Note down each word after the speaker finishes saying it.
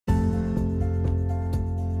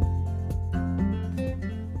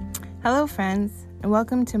Hello, friends, and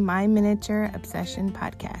welcome to My Miniature Obsession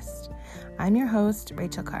podcast. I'm your host,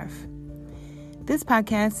 Rachel Karff. This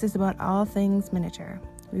podcast is about all things miniature.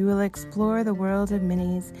 We will explore the world of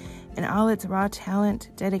minis and all its raw talent,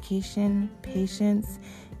 dedication, patience,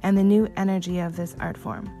 and the new energy of this art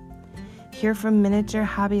form. Hear from miniature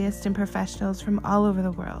hobbyists and professionals from all over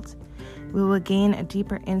the world. We will gain a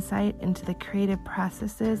deeper insight into the creative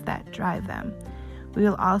processes that drive them. We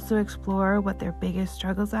will also explore what their biggest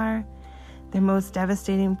struggles are, their most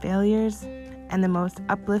devastating failures, and the most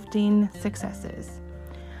uplifting successes.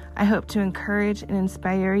 I hope to encourage and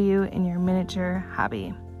inspire you in your miniature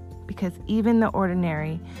hobby, because even the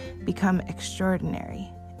ordinary become extraordinary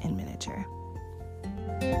in miniature.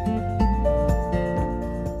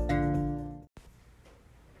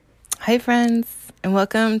 Hi friends, and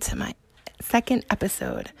welcome to my second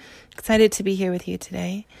episode. Excited to be here with you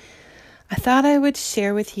today. I thought I would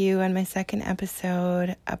share with you on my second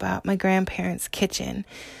episode about my grandparents' kitchen.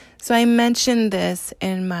 So I mentioned this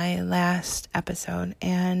in my last episode,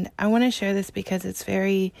 and I want to share this because it's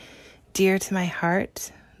very dear to my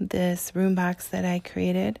heart, this room box that I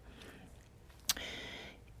created.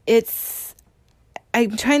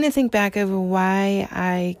 I'm trying to think back of why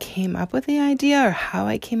I came up with the idea or how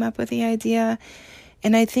I came up with the idea.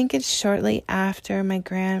 And I think it's shortly after my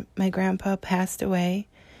grandpa passed away.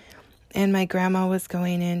 And my grandma was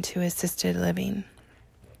going into assisted living.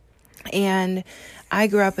 And I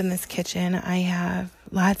grew up in this kitchen. I have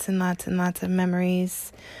lots and lots and lots of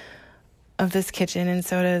memories of this kitchen, and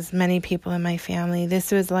so does many people in my family.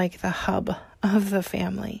 This was like the hub of the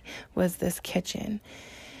family, was this kitchen.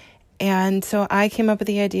 And so I came up with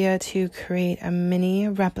the idea to create a mini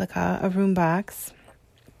replica, a room box.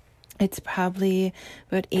 It's probably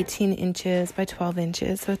about 18 inches by 12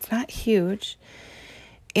 inches, so it's not huge.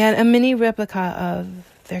 And a mini replica of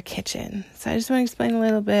their kitchen. So I just want to explain a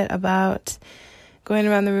little bit about going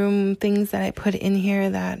around the room, things that I put in here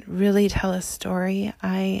that really tell a story.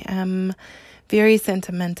 I am very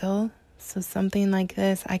sentimental, so something like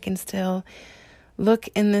this, I can still look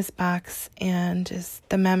in this box and just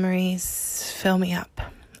the memories fill me up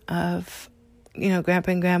of, Grandpa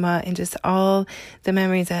and Grandma and just all the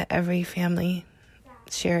memories that every family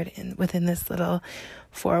shared within this little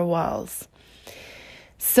four walls.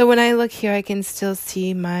 So when I look here, I can still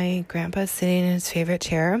see my grandpa sitting in his favorite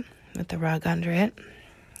chair with the rug under it.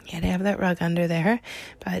 He had to have that rug under there,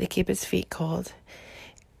 probably to keep his feet keep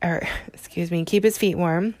his feet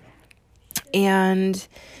warm. And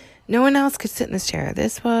no one else could sit in this chair.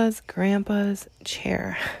 This was Grandpa's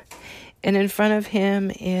chair. And in front of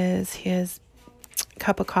him is his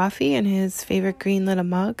cup of coffee and his favorite green little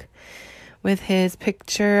mug with his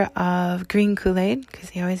picture of green Kool-Aid, because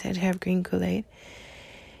he always had to have green Kool-Aid.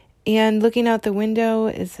 And looking out the window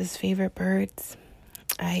is his favorite birds.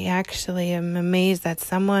 I actually am amazed that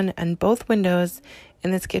someone on both windows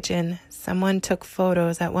in this kitchen, someone took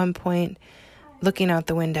photos at one point looking out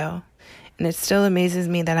the window. And it still amazes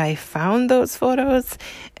me that I found those photos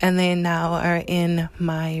and they now are in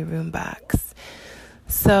my room box.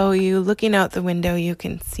 So you looking out the window, you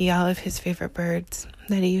can see all of his favorite birds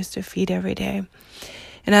that he used to feed every day.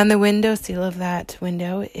 And on the windowsill of that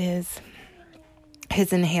window is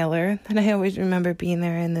his inhaler that I always remember being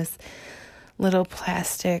there in this little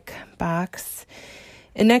plastic box.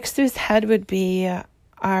 And next to his head would be the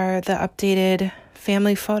updated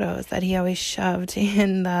family photos that he always shoved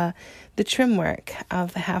in the trim work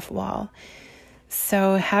of the half wall.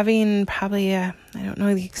 So having probably, I don't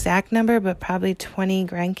know the exact number, but probably 20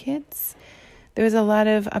 grandkids, there was a lot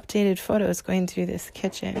of updated photos going through this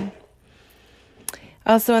kitchen.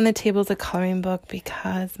 Also on the table is a coloring book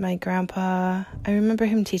because my grandpa, I remember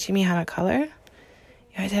him teaching me how to color.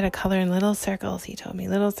 You always had to color in little circles, he told me,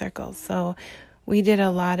 little circles. So we did a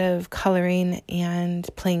lot of coloring and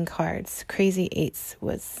playing cards. Crazy Eights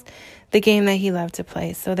was the game that he loved to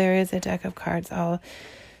play. So there is a deck of cards all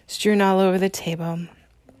strewn all over the table.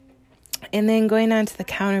 And then going on to the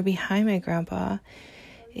counter behind my grandpa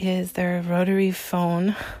is their rotary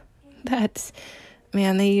phone that...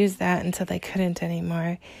 Man, they used that until they couldn't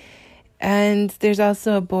anymore. And there's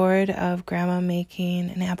also a board of Grandma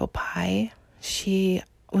making an apple pie. She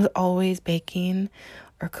was always baking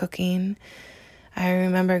or cooking. I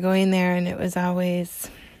remember going there and it was always,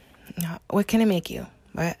 what can I make you?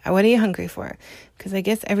 What are you hungry for? Because I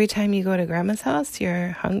guess every time you go to Grandma's house,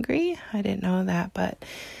 you're hungry. I didn't know that, but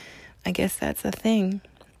I guess that's a thing.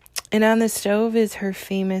 And on the stove is her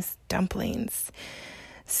famous dumplings.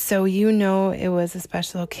 So it was a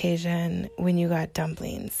special occasion when you got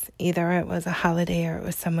dumplings. Either it was a holiday or it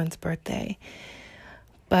was someone's birthday.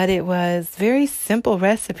 But it was very simple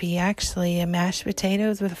recipe, actually, mashed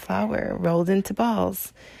potatoes with flour rolled into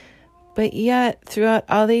balls. But yet, throughout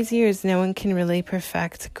all these years, no one can really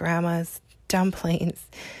perfect Grandma's dumplings.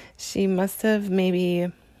 She must have maybe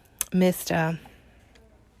missed a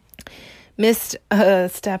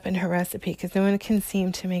step in her recipe, because no one can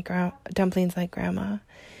seem to make dumplings like Grandma.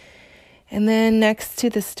 And then next to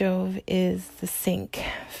the stove is the sink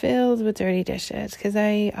filled with dirty dishes, because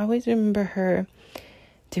I always remember her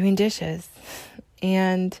doing dishes.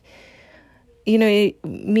 And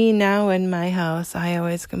me now in my house, I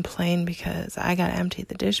always complain because I got to empty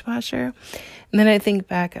the dishwasher. And then I think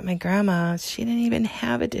back at my grandma, she didn't even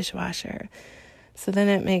have a dishwasher. So then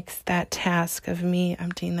it makes that task of me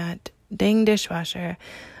emptying that dang dishwasher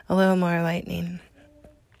a little more lightening.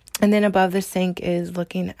 And then above the sink is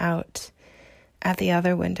looking out at the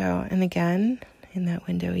other window. And again, in that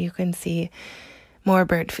window, you can see more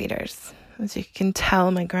bird feeders. As you can tell,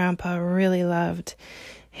 my grandpa really loved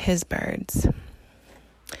his birds.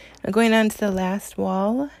 Now, going on to the last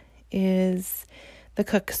wall is the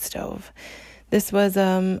cook stove. This was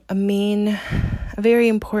a very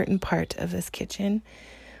important part of this kitchen.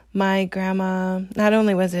 My grandma, not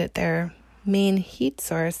only was it their main heat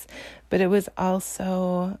source, but it was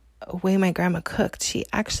also a way my grandma cooked. She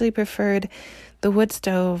actually preferred the wood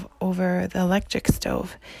stove over the electric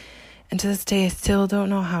stove. And to this day, I still don't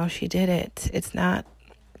know how she did it. It's not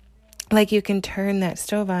like you can turn that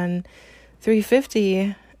stove on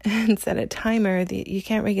 350 and set a timer. You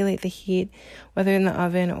can't regulate the heat, whether in the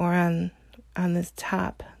oven or on this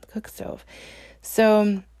top cook stove.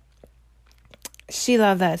 So she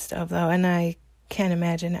loved that stove, though, and I can't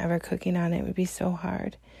imagine ever cooking on it. It would be so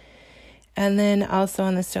hard. And then also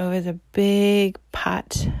on the stove is a big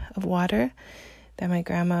pot of water that my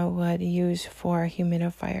grandma would use for a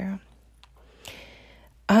humidifier.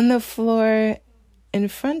 On the floor in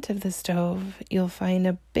front of the stove, you'll find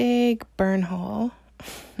a big burn hole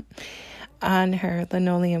on her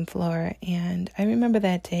linoleum floor. And I remember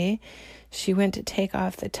that day she went to take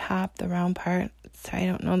off the top, the round part. So I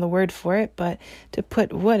don't know the word for it, but to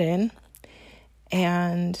put wood in.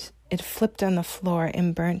 And it flipped on the floor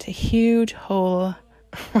and burnt a huge hole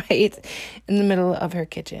right in the middle of her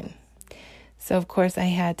kitchen. So, of course, I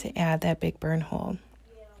had to add that big burn hole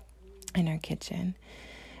in our kitchen.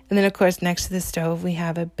 And then, of course, next to the stove, we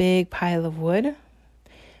have a big pile of wood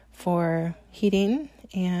for heating.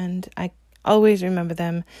 And I always remember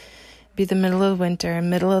them be the middle of winter,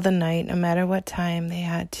 middle of the night, no matter what time, they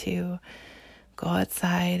had to go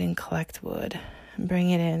outside and collect wood and bring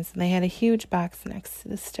it in. So they had a huge box next to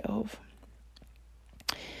the stove.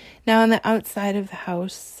 Now, on the outside of the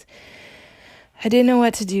house, I didn't know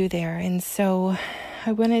what to do there. And so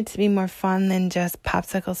I wanted it to be more fun than just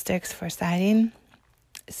popsicle sticks for siding.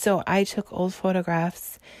 So I took old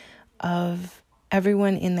photographs of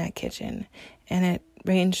everyone in that kitchen, and it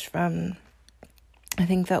ranged from, I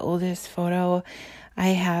think the oldest photo I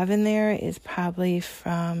have in there is probably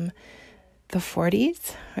from the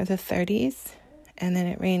 40s or the 30s, and then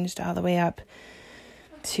it ranged all the way up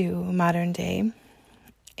to modern day.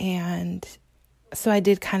 And so I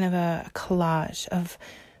did kind of a collage of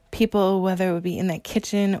people, whether it would be in that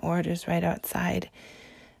kitchen or just right outside.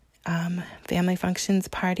 Family functions,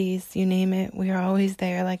 parties, you name it. We are always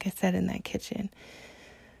there, like I said, in that kitchen.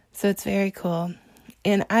 So it's very cool.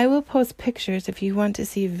 And I will post pictures if you want to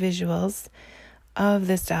see visuals of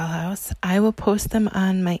this dollhouse. I will post them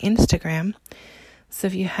on my Instagram. So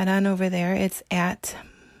if you head on over there, it's at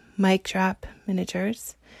Mic Drop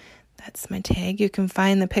Miniatures. That's my tag. You can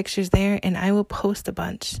find the pictures there, and I will post a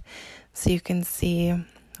bunch so you can see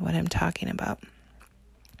what I'm talking about.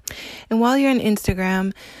 And while you're on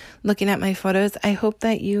Instagram looking at my photos, I hope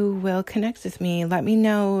that you will connect with me. Let me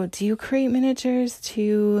know, do you create miniatures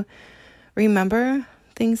to remember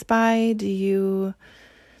things by? Do you,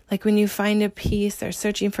 like when you find a piece or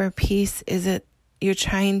searching for a piece, is it you're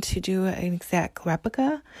trying to do an exact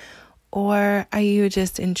replica? Or are you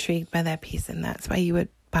just intrigued by that piece and that's why you would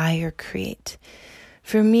buy or create?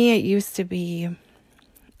 For me, it used to be,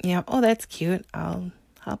 oh, that's cute, I'll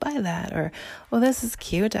buy that. Or, oh, this is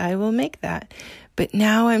cute, I will make that. But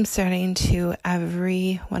now I'm starting to,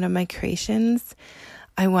 every one of my creations,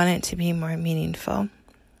 I want it to be more meaningful.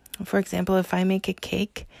 For example, if I make a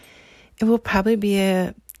cake, it will probably be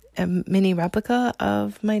a mini replica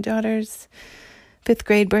of my daughter's 5th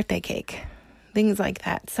grade birthday cake. Things like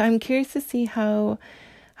that. So I'm curious to see how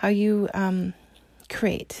you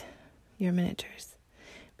create your miniatures.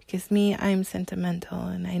 Because I'm sentimental,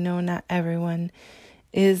 and I know not everyone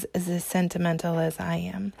is as sentimental as I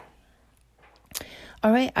am.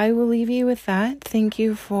 All right, I will leave you with that. Thank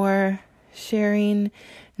you for sharing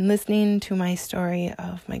and listening to my story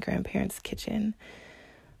of my grandparents' kitchen.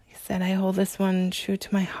 Like I said, I hold this one true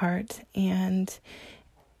to my heart, and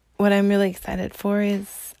what I'm really excited for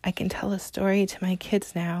is I can tell a story to my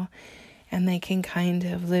kids now, and they can kind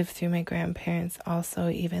of live through my grandparents also,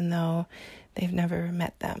 even though they've never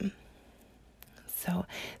met them. So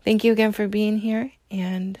thank you again for being here,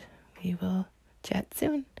 and we will chat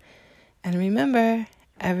soon. And remember,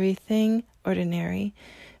 everything ordinary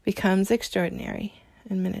becomes extraordinary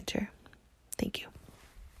in miniature. Thank you.